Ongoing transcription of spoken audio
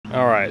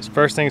All right, so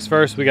first things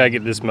first, we gotta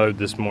get this mowed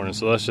this morning.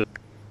 So let's just,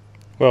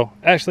 well,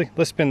 actually,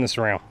 let's spin this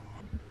around.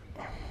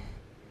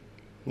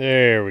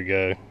 There we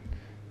go.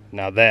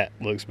 Now that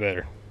looks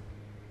better.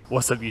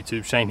 What's up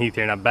YouTube, Shane Heath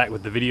here, and I'm back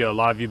with the video a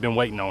lot of you have been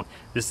waiting on.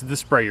 This is the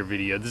sprayer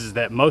video. This is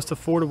that most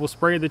affordable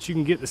sprayer that you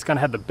can get that's gonna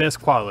have the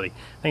best quality.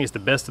 I think it's the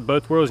best of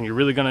both worlds and you're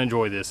really gonna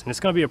enjoy this. And it's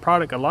gonna be a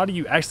product a lot of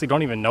you actually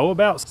don't even know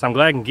about. So I'm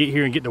glad I can get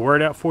here and get the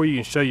word out for you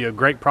and show you a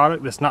great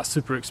product that's not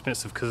super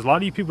expensive, because a lot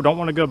of you people don't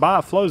wanna go buy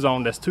a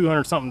Flowzone that's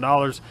 $200 something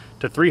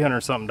to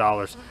 $300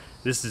 something.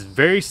 This is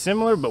very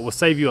similar, but will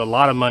save you a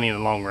lot of money in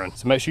the long run.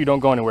 So make sure you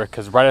don't go anywhere,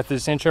 because right after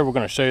this intro, we're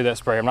gonna show you that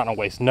sprayer. I'm not gonna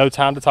waste no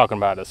time to talking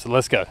about it, so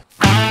let's go.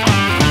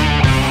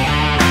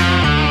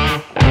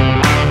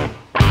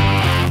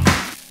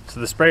 So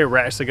the sprayer we're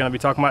actually going to be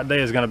talking about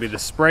today is going to be the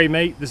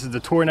Spraymate. This is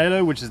the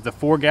Tornado, which is the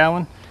 4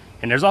 gallon.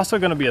 And there's also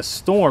going to be a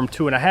Storm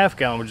 2.5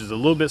 gallon, which is a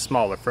little bit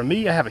smaller. For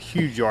me, I have a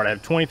huge yard. I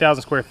have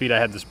 20,000 square feet I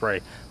have to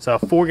spray. So a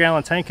 4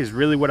 gallon tank is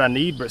really what I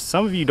need, but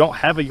some of you don't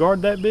have a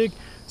yard that big.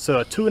 So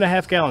a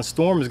 2.5 gallon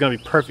Storm is going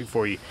to be perfect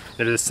for you.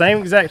 They're the same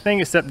exact thing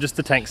except just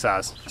the tank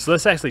size. So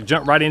let's actually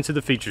jump right into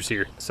the features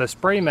here. So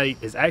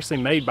Spraymate is actually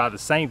made by the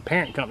same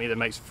parent company that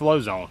makes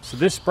Flowzone. So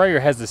this sprayer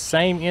has the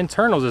same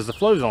internals as the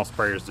Flowzone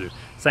sprayers do.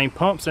 Same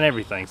pumps and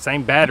everything,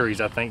 same batteries.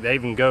 I think they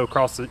even go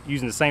across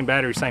using the same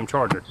battery, same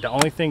charger. The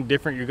only thing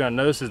different you're going to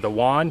notice is the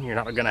wand. You're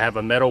not going to have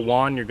a metal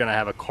wand, you're going to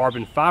have a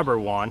carbon fiber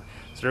wand.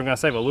 So you're going to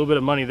save a little bit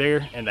of money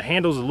there. And the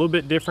handle's a little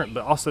bit different,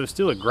 but also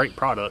still a great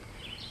product.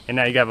 And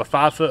now you have a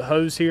 5-foot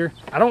hose here.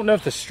 I don't know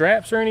if the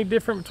straps are any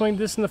different between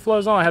this and the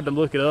Flowzone. I had to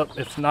look it up.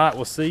 If not,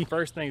 we'll see.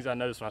 First things I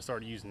noticed when I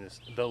started using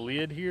this, the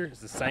lid here is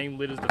the same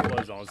lid as the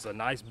Flowzone. It's a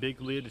nice big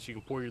lid that you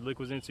can pour your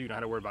liquids into. You don't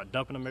have to worry about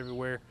dumping them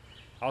everywhere.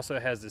 Also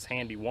has this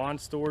handy wand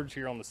storage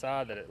here on the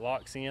side that it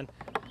locks in.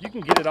 You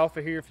can get it off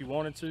of here if you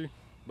wanted to,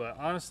 but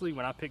honestly,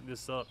 when I picked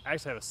this up, I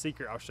actually have a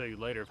secret I'll show you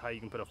later of how you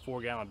can put a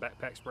 4 gallon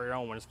backpack sprayer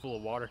on when it's full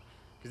of water,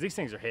 because these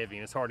things are heavy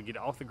and it's hard to get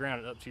it off the ground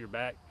and up to your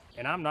back.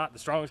 And I'm not the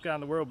strongest guy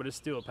in the world, but it's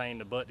still a pain in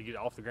the butt to get it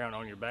off the ground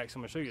on your back. So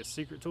I'm gonna show you a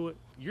secret to it.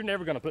 You're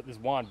never gonna put this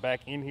wand back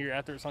in here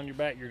after it's on your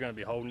back. You're gonna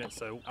be holding it.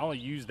 So I only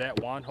use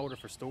that wand holder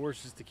for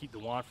storage, just to keep the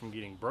wand from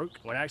getting broke.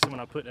 When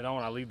I'm putting it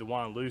on, I leave the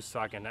wand loose so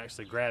I can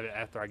actually grab it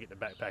after I get the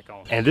backpack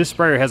on. And this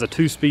sprayer has a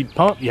 2-speed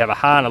pump. You have a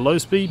high and a low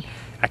speed.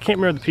 I can't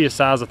remember the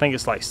PSIs. I think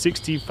it's like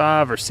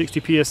 65 or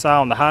 60 PSI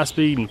on the high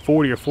speed and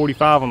 40 or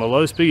 45 on the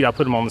low speed. I'll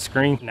put them on the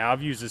screen. Now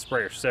I've used this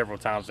sprayer several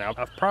times now.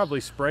 I've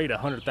probably sprayed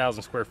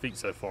 100,000 square feet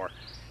so far.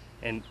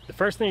 And the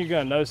first thing you're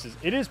going to notice is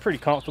it is pretty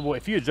comfortable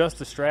if you adjust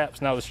the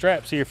straps. Now the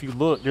straps here, if you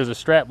look, there's a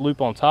strap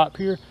loop on top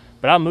here,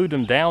 but I moved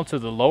them down to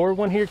the lower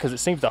one here because it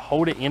seems to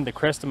hold it in the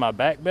crest of my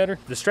back better.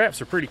 The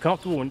straps are pretty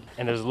comfortable, and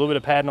there's a little bit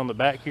of padding on the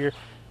back here.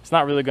 It's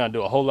not really going to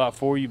do a whole lot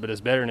for you, but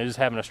it's better than just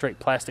having a straight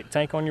plastic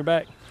tank on your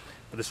back.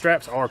 But the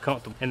straps are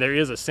comfortable, and there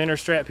is a center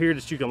strap here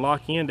that you can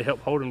lock in to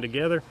help hold them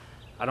together.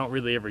 I don't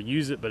really ever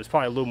use it, but it's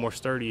probably a little more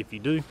sturdy if you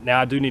do.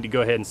 Now I do need to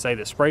go ahead and say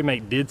that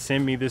Spraymate did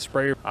send me this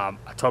sprayer. I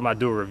told them I'd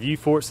do a review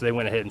for it, so they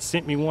went ahead and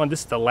sent me one.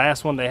 This is the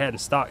last one they had in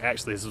stock.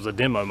 Actually, this was a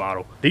demo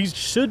model. These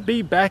should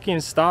be back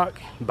in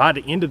stock by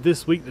the end of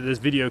this week that this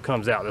video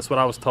comes out. That's what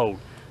I was told.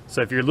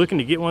 So if you're looking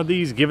to get one of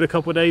these, give it a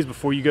couple of days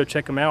before you go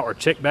check them out, or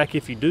check back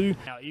if you do.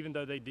 Now, even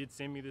though they did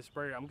send me this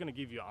sprayer, I'm gonna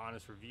give you an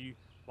honest review.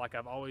 Like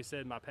I've always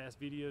said in my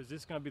past videos, this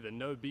is gonna be the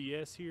no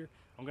BS here.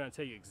 I'm gonna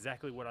tell you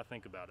exactly what I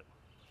think about it.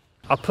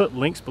 I'll put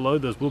links below.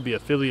 Those will be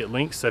affiliate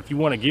links, so if you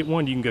want to get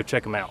one, you can go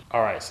check them out.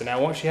 All right, so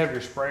now once you have your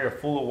sprayer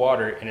full of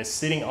water and it's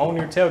sitting on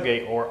your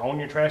tailgate or on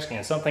your trash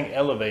can, something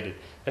elevated,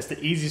 that's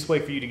the easiest way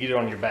for you to get it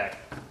on your back.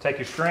 Take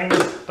your strainer,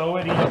 throw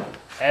it in,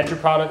 add your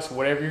products,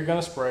 whatever you're going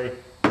to spray.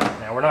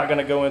 Now we're not going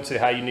to go into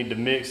how you need to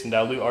mix and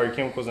dilute all your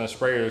chemicals in a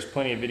sprayer. There's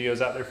plenty of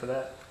videos out there for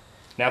that.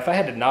 Now if I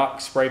had to knock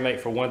Spraymate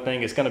for one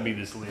thing, it's going to be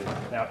this lid.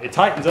 Now it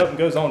tightens up and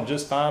goes on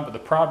just fine, but the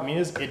problem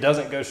is it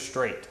doesn't go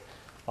straight.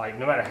 Like,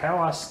 no matter how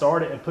I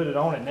start it and put it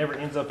on, it never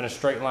ends up in a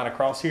straight line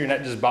across here, and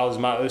that just bothers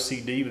my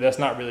OCD, but that's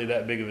not really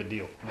that big of a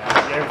deal. Now,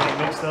 get everything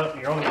mixed up,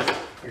 you're on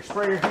your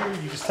sprayer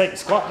here, you just take the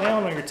squat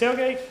down on your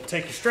tailgate,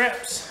 take your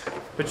straps,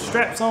 put your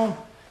straps on,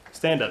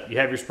 stand up, you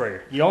have your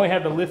sprayer. You only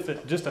have to lift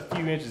it just a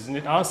few inches,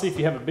 and honestly, if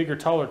you have a bigger,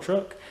 taller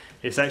truck,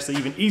 it's actually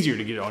even easier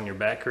to get it on your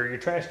back or your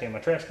trash can. My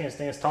trash can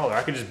stands taller.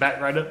 I could just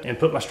back right up and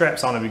put my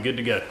straps on and be good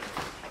to go.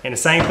 And the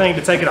same thing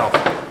to take it off.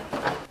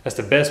 That's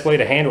the best way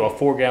to handle a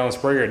 4 gallon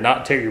sprayer and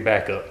not tear your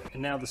back up.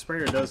 And now the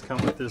sprayer does come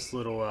with this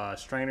little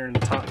strainer in the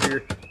top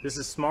here. This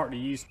is smart to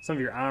use. Some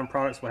of your iron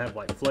products will have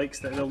like flakes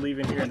that they'll leave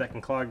in here, and that can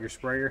clog your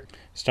sprayer.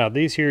 So now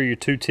these here are your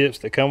 2 tips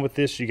that come with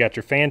this. You got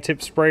your fan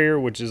tip sprayer,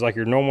 which is like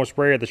your normal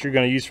sprayer that you're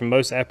going to use for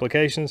most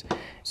applications.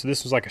 So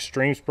this was like a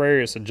stream sprayer.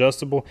 It's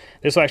adjustable.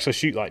 This will actually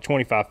shoot like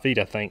 25 feet,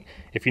 I think,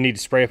 if you need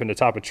to spray up in the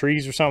top of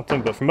trees or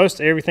something. But for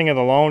most everything in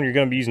the lawn, you're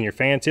going to be using your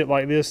fan tip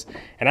like this.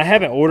 And I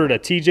haven't ordered a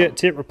T-Jet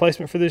tip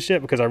replacement for this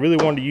yet because I really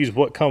wanted to use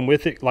what come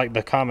with it like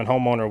the common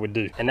homeowner would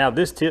do. And now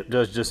this tip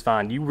does just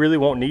fine. You really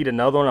won't need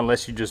another one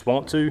unless you just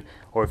want to,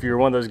 or if you're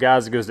one of those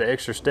guys that goes the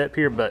extra step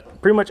here.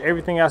 But pretty much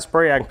everything I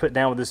spray I can put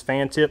down with this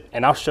fan tip,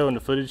 and I'll show in the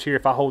footage here.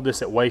 If I hold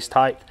this at waist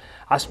height,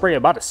 I spray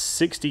about a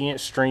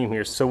 60-inch stream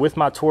here. So with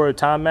my Toro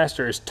Time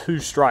Master, it's 2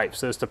 stripes.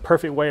 So it's the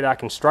perfect way that I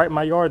can stripe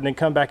my yard and then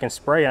come back and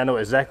spray. I know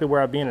exactly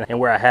where I've been and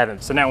where I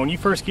haven't. So now when you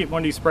first get one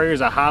of these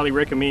sprayers, I highly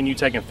recommend you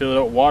take and fill it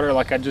up with water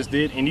like I just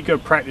did, and you go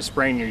practice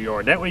spraying your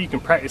yard. That way you can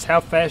practice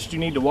how fast you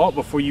need to walk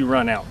before you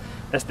run out.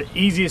 That's the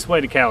easiest way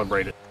to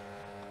calibrate it.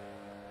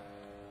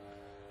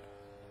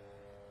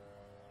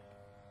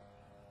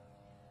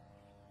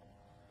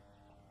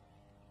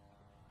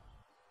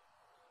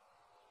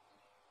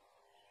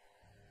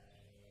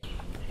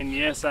 And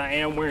yes, I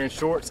am wearing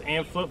shorts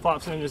and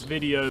flip-flops in this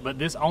video, but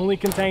this only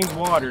contains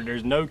water.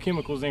 There's no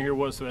chemicals in here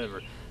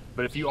whatsoever.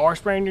 But if you are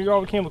spraying your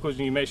yard with chemicals,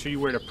 you need to make sure you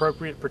wear the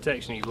appropriate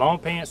protection. You need long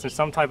pants and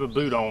some type of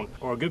boot on,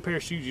 or a good pair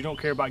of shoes. You don't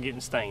care about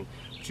getting stained,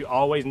 but you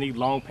always need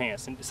long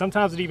pants. And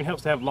sometimes it even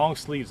helps to have long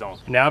sleeves on.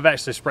 Now, I've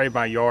actually sprayed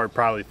my yard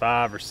probably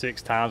 5 or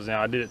 6 times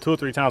now. I did it 2 or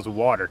 3 times with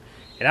water.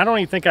 And I don't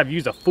even think I've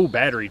used a full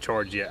battery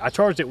charge yet. I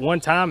charged it 1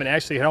 time and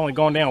actually had only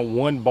gone down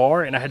 1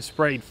 bar, and I had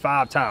sprayed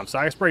 5 times. So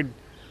I sprayed,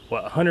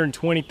 what,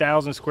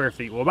 120,000 square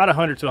feet. Well, about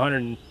 100 to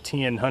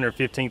 110,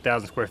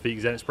 115,000 square feet,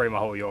 because I didn't spray my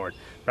whole yard.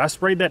 But I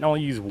sprayed that and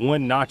only used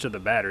 1 notch of the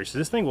battery. So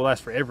this thing will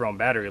last forever on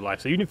battery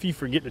life. So even if you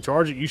forget to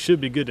charge it, you should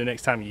be good the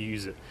next time you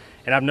use it.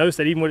 And I've noticed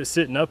that even when it's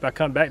sitting up, I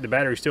come back, the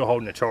battery's still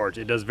holding the charge.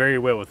 It does very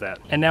well with that.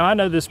 And now I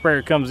know this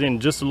sprayer comes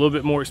in just a little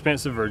bit more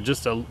expensive,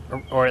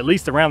 or at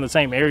least around the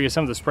same area.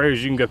 Some of the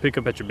sprayers you can go pick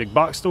up at your big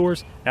box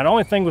stores. Now the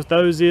only thing with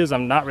those is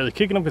I'm not really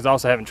kicking them because I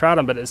also haven't tried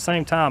them, but at the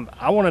same time,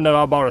 I want to know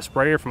I bought a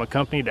sprayer from a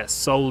company that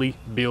solely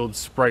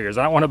builds sprayers.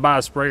 I don't want to buy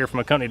a sprayer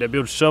from a company that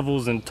builds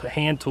shovels and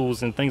hand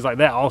tools and things like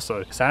that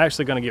also. So I'm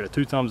actually going to give it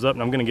 2 thumbs up,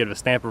 and I'm going to give it a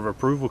stamp of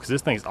approval because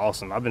this thing's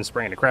awesome. I've been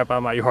spraying the crap out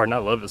of my yard and I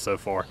love it so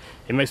far.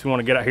 It makes me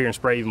want to get out here and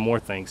spray even more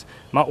things.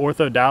 My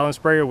Ortho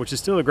Dial-N-Sprayer, which is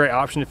still a great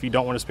option if you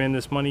don't want to spend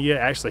this money yet,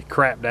 actually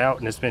crapped out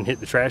and it's been hit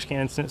the trash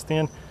can since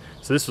then.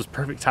 So this was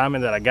perfect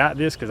timing that I got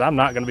this, because I'm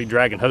not going to be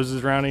dragging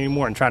hoses around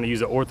anymore and trying to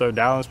use an Ortho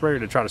Dial-N-Sprayer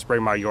to try to spray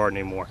my yard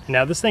anymore.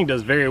 Now this thing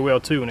does very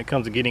well too when it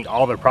comes to getting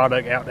all the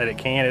product out that it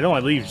can. It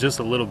only leaves just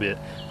a little bit.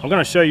 I'm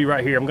going to show you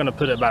right here. I'm going to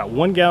put about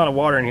 1 gallon of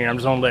water in here. I'm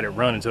just going to let it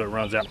run until it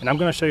runs out. And I'm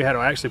going to show you how to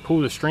actually pull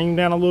the stream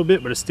down a little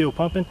bit, but it's still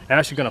pumping. I'm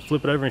actually going to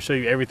flip it over and show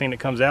you everything that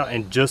comes out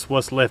and just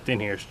what's left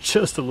in here. It's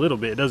just a little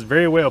bit. It does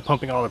very well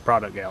pumping all the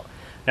product out.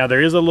 Now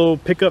there is a little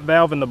pickup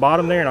valve in the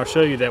bottom there, and I'll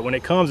show you that when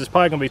it comes, it's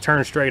probably going to be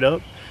turned straight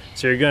up.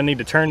 So you're going to need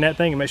to turn that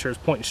thing and make sure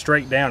it's pointing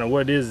straight down. And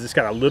what it is, it's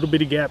got a little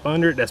bitty gap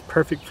under it that's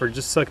perfect for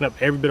just sucking up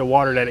every bit of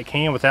water that it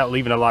can without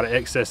leaving a lot of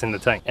excess in the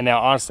tank. And now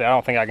honestly, I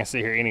don't think I can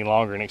sit here any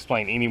longer and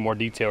explain any more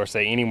detail or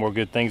say any more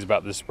good things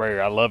about this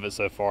sprayer. I love it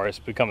so far. It's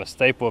become a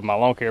staple of my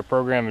lawn care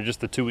program in just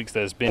the 2 weeks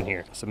that it's been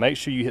here. So make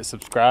sure you hit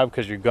subscribe,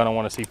 because you're going to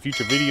want to see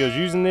future videos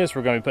using this.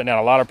 We're going to be putting out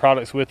a lot of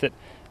products with it.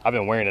 I've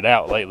been wearing it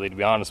out lately, to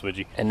be honest with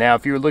you. And now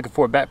if you were looking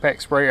for a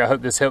backpack sprayer, I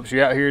hope this helps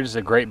you out here. This is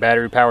a great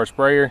battery powered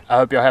sprayer. I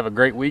hope y'all have a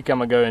great week. I'm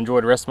gonna go enjoy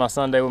the rest of my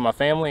Sunday with my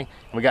family.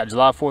 We got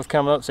July 4th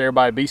coming up, so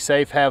everybody be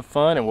safe, have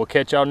fun, and we'll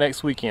catch y'all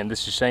next weekend.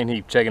 This is Shane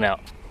Heap checking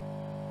out.